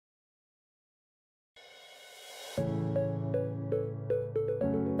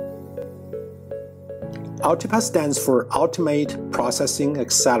Ultipa stands for Ultimate Processing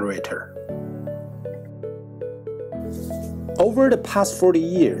Accelerator. Over the past 40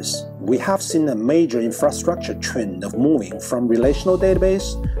 years, we have seen a major infrastructure trend of moving from relational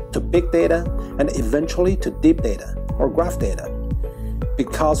database to big data and eventually to deep data or graph data.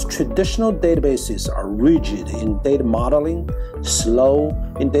 Because traditional databases are rigid in data modeling, slow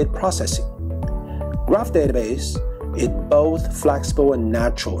in data processing. Graph database is both flexible and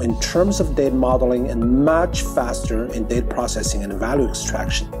natural in terms of data modeling and much faster in data processing and value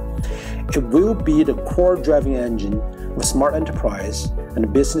extraction. It will be the core driving engine of smart enterprise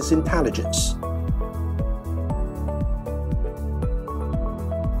and business intelligence.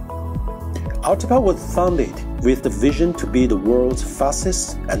 Ultipa was founded with the vision to be the world's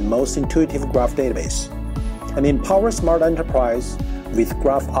fastest and most intuitive graph database, and empower smart enterprise with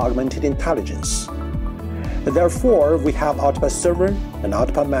graph augmented intelligence. Therefore, we have Ultipa Server and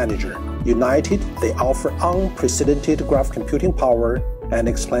Ultipa Manager. United, they offer unprecedented graph computing power and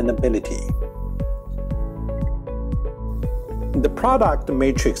explainability. The product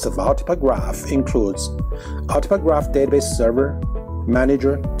matrix of Ultipa Graph includes Ultipa Graph Database Server,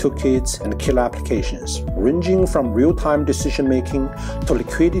 Manager, toolkits, and killer applications, ranging from real-time decision-making to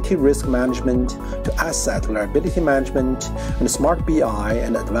liquidity risk management to asset liability management and smart BI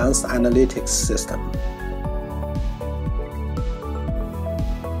and advanced analytics system.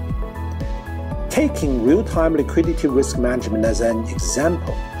 Taking real-time liquidity risk management as an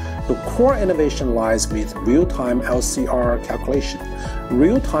example, the core innovation lies with real-time LCR calculation,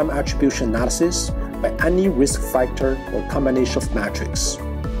 real-time attribution analysis by any risk factor or combination of metrics.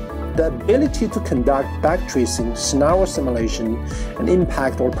 The ability to conduct backtracing, scenario simulation, and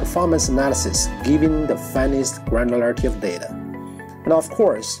impact or performance analysis given the finest granularity of data. And of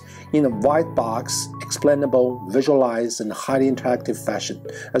course, in a white box, explainable, visualized, and highly interactive fashion,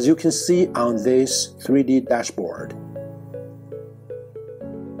 as you can see on this 3D dashboard.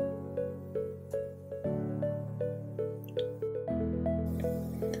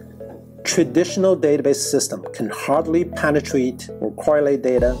 Traditional database system can hardly penetrate or correlate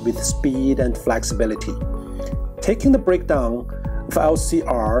data with speed and flexibility. Taking the breakdown of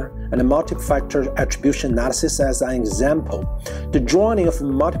LCR and multi-factor attribution analysis as an example, the joining of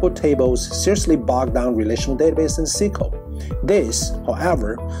multiple tables seriously bogged down relational database and SQL. This,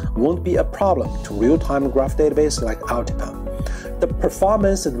 however, won't be a problem to real-time graph database like Ultipa. The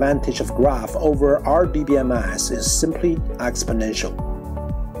performance advantage of graph over RDBMS is simply exponential.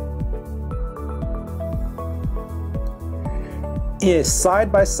 In a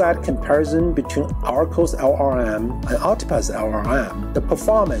side-by-side comparison between Oracle's LRM and Ultipa's LRM, the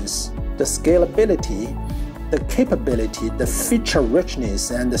performance, the scalability, the capability, the feature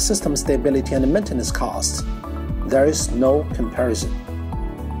richness, and the system stability and maintenance cost, there is no comparison.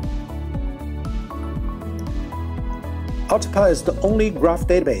 Ultipa is the only graph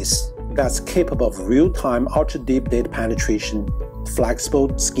database that's capable of real-time ultra-deep data penetration,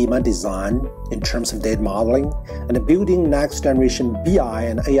 flexible schema design in terms of data modeling, and building next-generation BI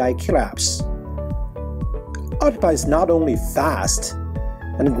and AI killer apps. Ultipa is not only fast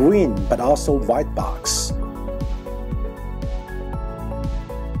and green, but also white box.